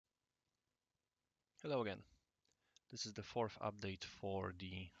Hello again. This is the fourth update for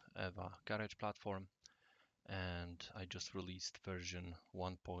the EVA garage platform, and I just released version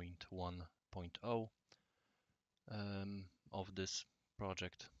 1.1.0 of this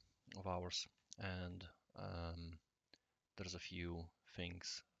project of ours, and there's a few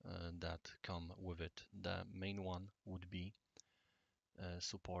things that come with it. The main one would be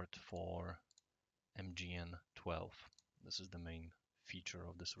support for MGN12. This is the main feature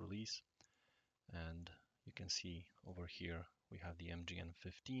of this release, and you can see over here we have the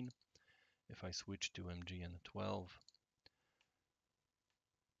MGN15. If I switch to MGN12,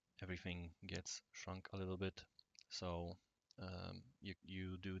 everything gets shrunk a little bit. So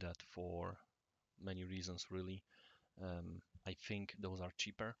you do that for many reasons, really. I think those are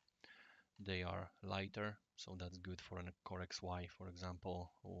cheaper. They are lighter, so that's good for a Core XY, for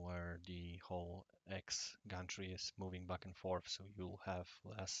example, where the whole X gantry is moving back and forth, so you'll have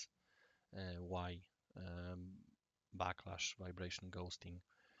less Y um, backlash, vibration ghosting.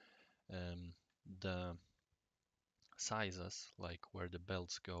 The sizes, like where the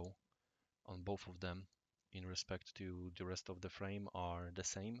belts go on both of them in respect to the rest of the frame, are the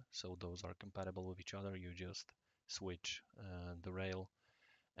same. So those are compatible with each other. You just switch the rail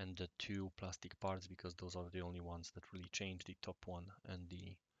and the two plastic parts, because those are the only ones that really change, the top one and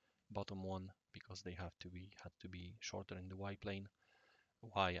the bottom one, because they had to be shorter in the Y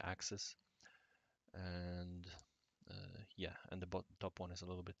axis. And yeah, and the top one is a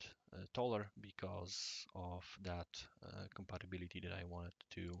little bit taller because of that compatibility that I wanted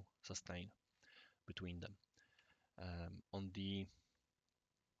to sustain between them. On the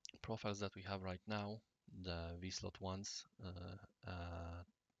profiles that we have right now, the V-slot ones,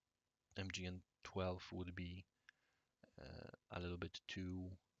 MGN12 would be a little bit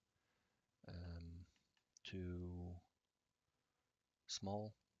um, too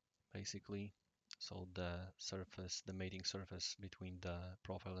small, basically. So the mating surface between the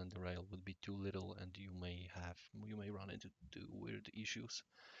profile and the rail would be too little, and you may run into weird issues.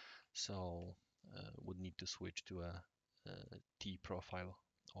 So would need to switch to a T profile,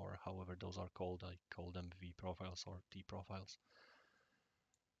 or however those are called. I call them V profiles or T profiles.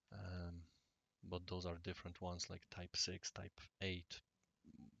 But those are different ones, like type 6, type 8,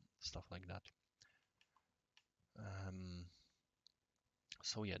 stuff like that.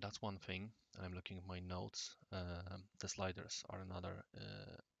 So yeah, that's one thing. I'm looking at my notes. The sliders are another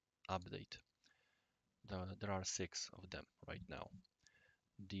update. There are 6 of them right now.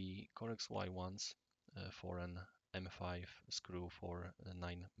 The Core XY ones for an M5 screw for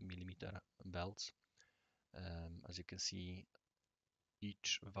 9mm belts. As you can see,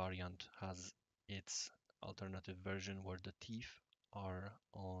 each variant has its alternative version where the teeth are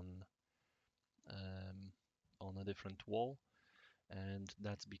um, on a different wall, and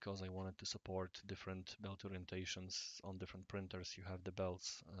that's because I wanted to support different belt orientations on different printers. You have the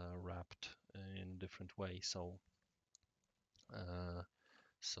belts wrapped in different ways, uh,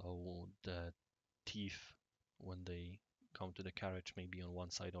 so the teeth, when they come to the carriage, may be on one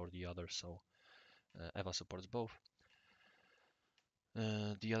side or the other. So EVA supports both.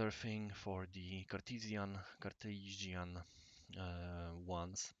 The other thing for the Cartesian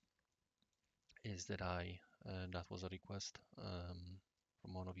ones is that that was a request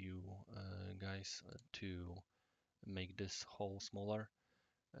from one of you guys to make this hole smaller,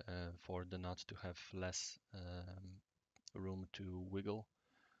 for the nut to have less room to wiggle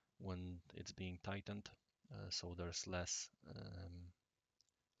when it's being tightened, so there's less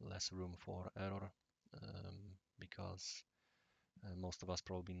room for error, because most of us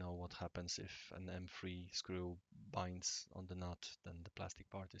probably know what happens if an M3 screw binds on the nut, then the plastic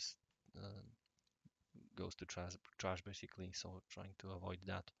part is goes to trash basically. So trying to avoid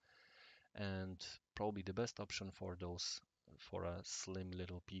that, and probably the best option for a slim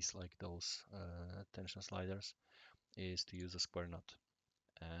little piece like those tension sliders is to use a square nut.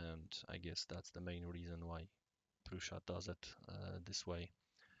 And I guess that's the main reason why Prusa does it this way,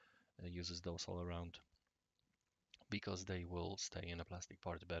 uses those all around, because they will stay in a plastic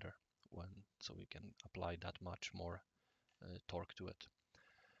part better, so we can apply that much more torque to it.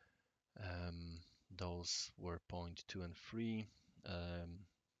 Those were point 2 and 3.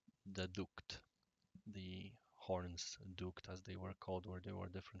 The duct, the horns duct as they were called, where they were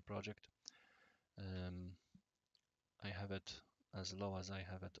different project. I have it as low as I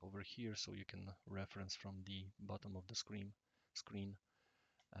have it over here, so you can reference from the bottom of the screen.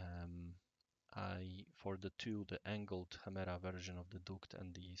 For the angled Hemera version of the duct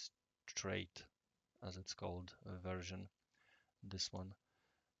and the straight, as it's called, version, this one,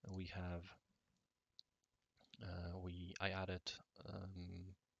 we have I added,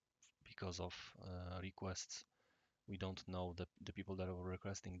 because of requests. We don't know the people that were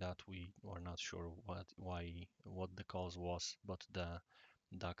requesting that. We are not sure what the cause was, but the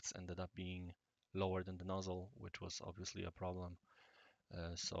ducts ended up being lower than the nozzle, which was obviously a problem.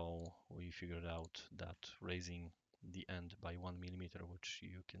 So we figured out that raising the end by 1 millimeter, which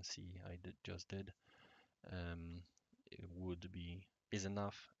you can see I just did, it is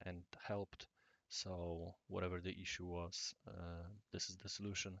enough and helped. So whatever the issue was, this is the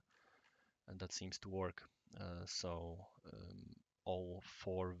solution, and that seems to work. So all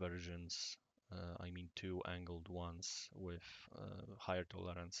four versions, I mean two angled ones with higher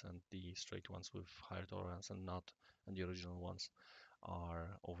tolerance and the straight ones with higher tolerance and the original ones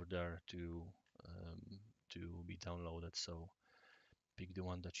are over there to be downloaded. So pick the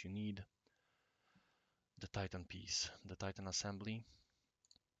one that you need. The Titan piece, the Titan assembly,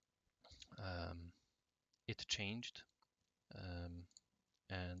 um, it changed, um,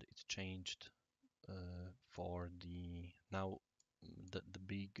 and it changed for the now the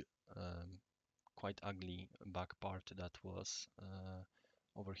big quite ugly back part that was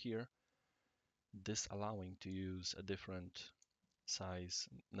over here. This allowing to use a different size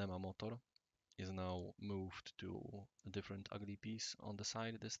NEMA motor is now moved to a different ugly piece on the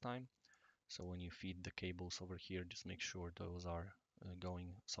side this time. So when you feed the cables over here, just make sure those are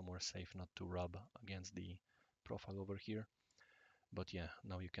going somewhere safe, not to rub against the profile over here. But yeah,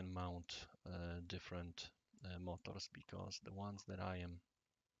 now you can mount different motors, because the ones that I am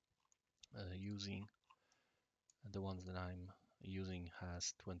using,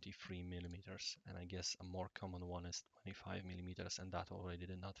 has 23 millimeters, and I guess a more common one is 25 millimeters, and that already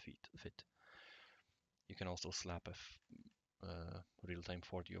did not fit. You can also slap a real-time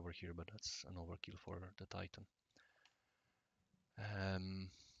 40 over here, but that's an overkill for the Titan.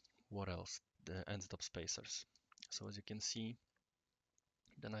 What else? The end stop spacers. So as you can see,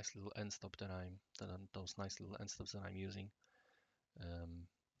 the nice little end stop those nice little end stops that I'm using,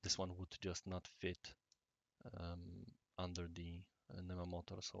 this one would just not fit under the NEMA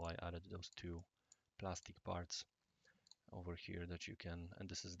motor, so I added those two plastic parts over here that you can, and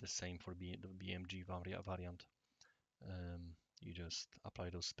this is the same for the BMG variant. You just apply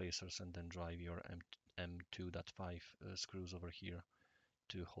those spacers and then drive your M2.5 screws over here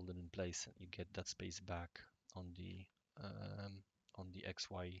to hold it in place. You get that space back on the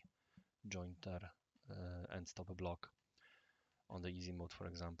XY jointer end stop block on the easy mode, for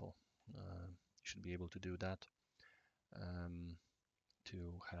example. You should be able to do that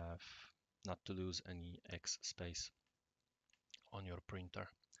to have not to lose any X space on your printer.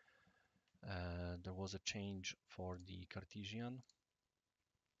 There was a change for the Cartesian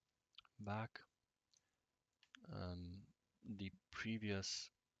back. The previous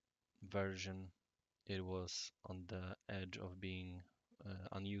version, it was on the edge of being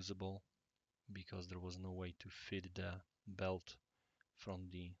unusable because there was no way to feed the belt from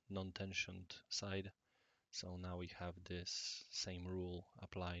the non-tensioned side. So now we have this same rule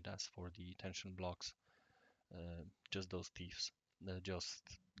applied as for the tension blocks, just those teeth, just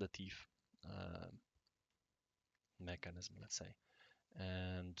the teeth mechanism, let's say,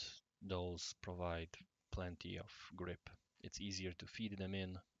 and those provide plenty of grip. It's easier to feed them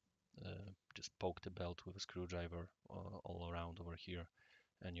in. Just poke the belt with a screwdriver all around over here,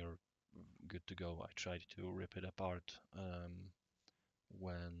 and you're good to go. I tried to rip it apart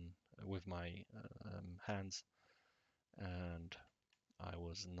when with my hands, and I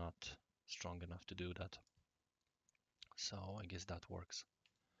was not strong enough to do that. So I guess that works.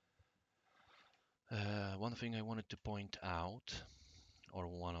 One thing I wanted to point out, or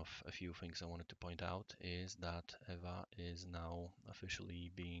one of a few things I wanted to point out, is that EVA is now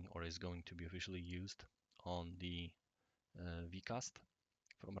officially being, or is going to be officially used on the VCast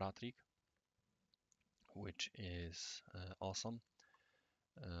from Ratrig, which is awesome.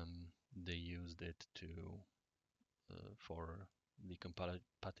 They used it for the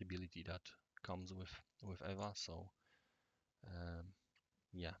compatibility that comes with EVA. So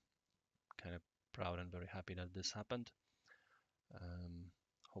yeah, kind of proud and very happy that this happened.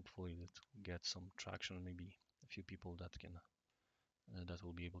 Hopefully it gets some traction. Maybe a few people that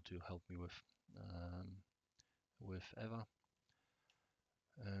will be able to help me with EVA.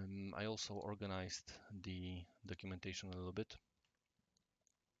 I also organized the documentation a little bit.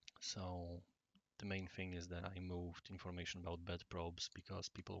 So the main thing is that I moved information about bed probes because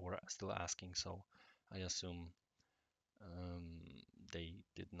people were still asking. So I assume they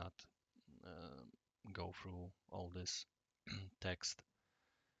did not go through all this text.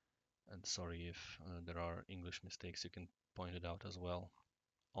 And sorry if there are English mistakes, you can point it out as well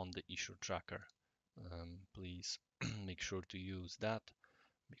on the issue tracker. Please make sure to use that,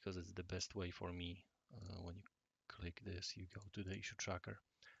 because it's the best way for me. When you click this, you go to the issue tracker.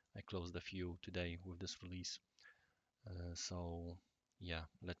 I closed a few today with this release. So yeah,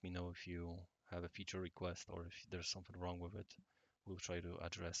 let me know if you have a feature request or if there's something wrong with it. We'll try to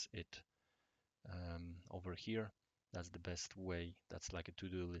address it over here. That's the best way. That's like a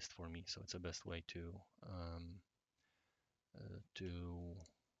to-do list for me. So it's the best way to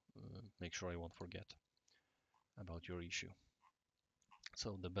make sure I won't forget about your issue.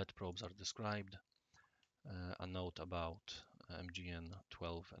 So the bed probes are described. A note about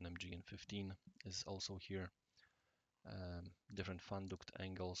MGN12 and MGN15 is also here. Different fan duct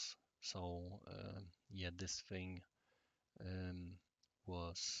angles. So yeah, this thing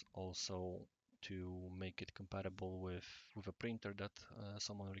was also to make it compatible with a printer that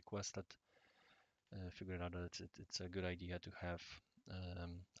someone requested. Figured out that it's a good idea to have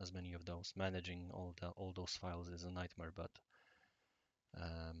as many of those. Managing all those files is a nightmare,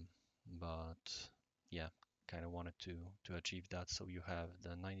 um, but yeah, kind of wanted to achieve that. So you have the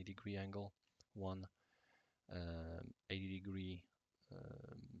 90-degree angle one, 80-degree,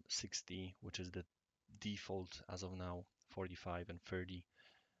 60, which is the default as of now, 45 and 30.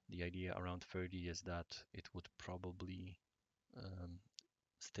 The idea around 30 is that it would probably um,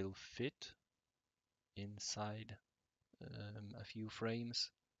 still fit inside a few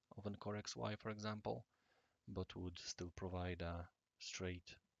frames of an Core XY, for example, but would still provide a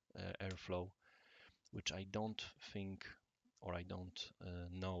straight airflow, which I don't think, or I don't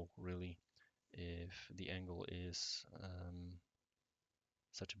know really, if the angle is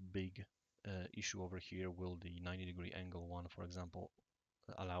such a big issue over here. Will the 90-degree angle one, for example,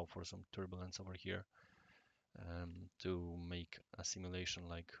 allow for some turbulence over here to make a simulation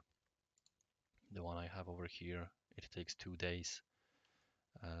like the one I have over here? It takes 2 days.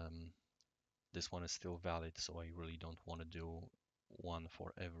 This one is still valid, so I really don't want to do one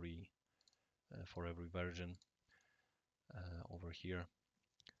for every version over here.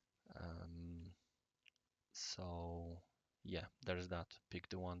 So yeah, there's that. Pick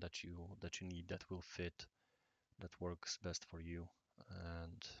the one that you need, that will fit, that works best for you,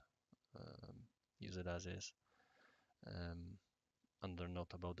 and um, use it as is. Under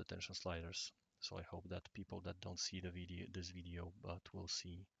note about the tension sliders. So I hope that people that don't see this video, but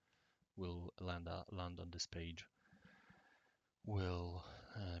will land on this page, will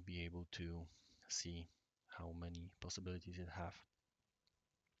be able to see how many possibilities it have.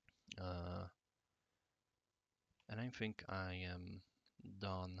 And I think I am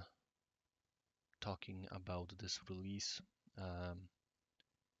done talking about this release.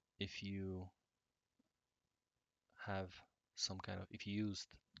 If you have if you used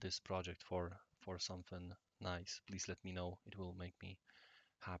this project for something nice, please let me know. It will make me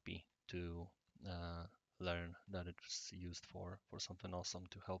happy to learn that it's used for something awesome,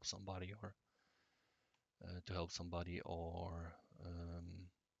 to help somebody, or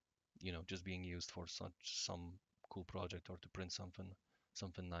just being used for some cool project, or to print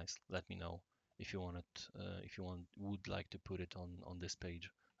something nice. Let me know if you want it. If you would like to put it on this page,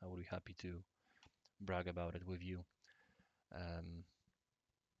 I would be happy to brag about it with you. Um,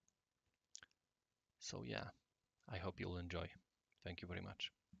 so yeah, I hope you'll enjoy. Thank you very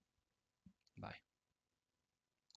much. Bye.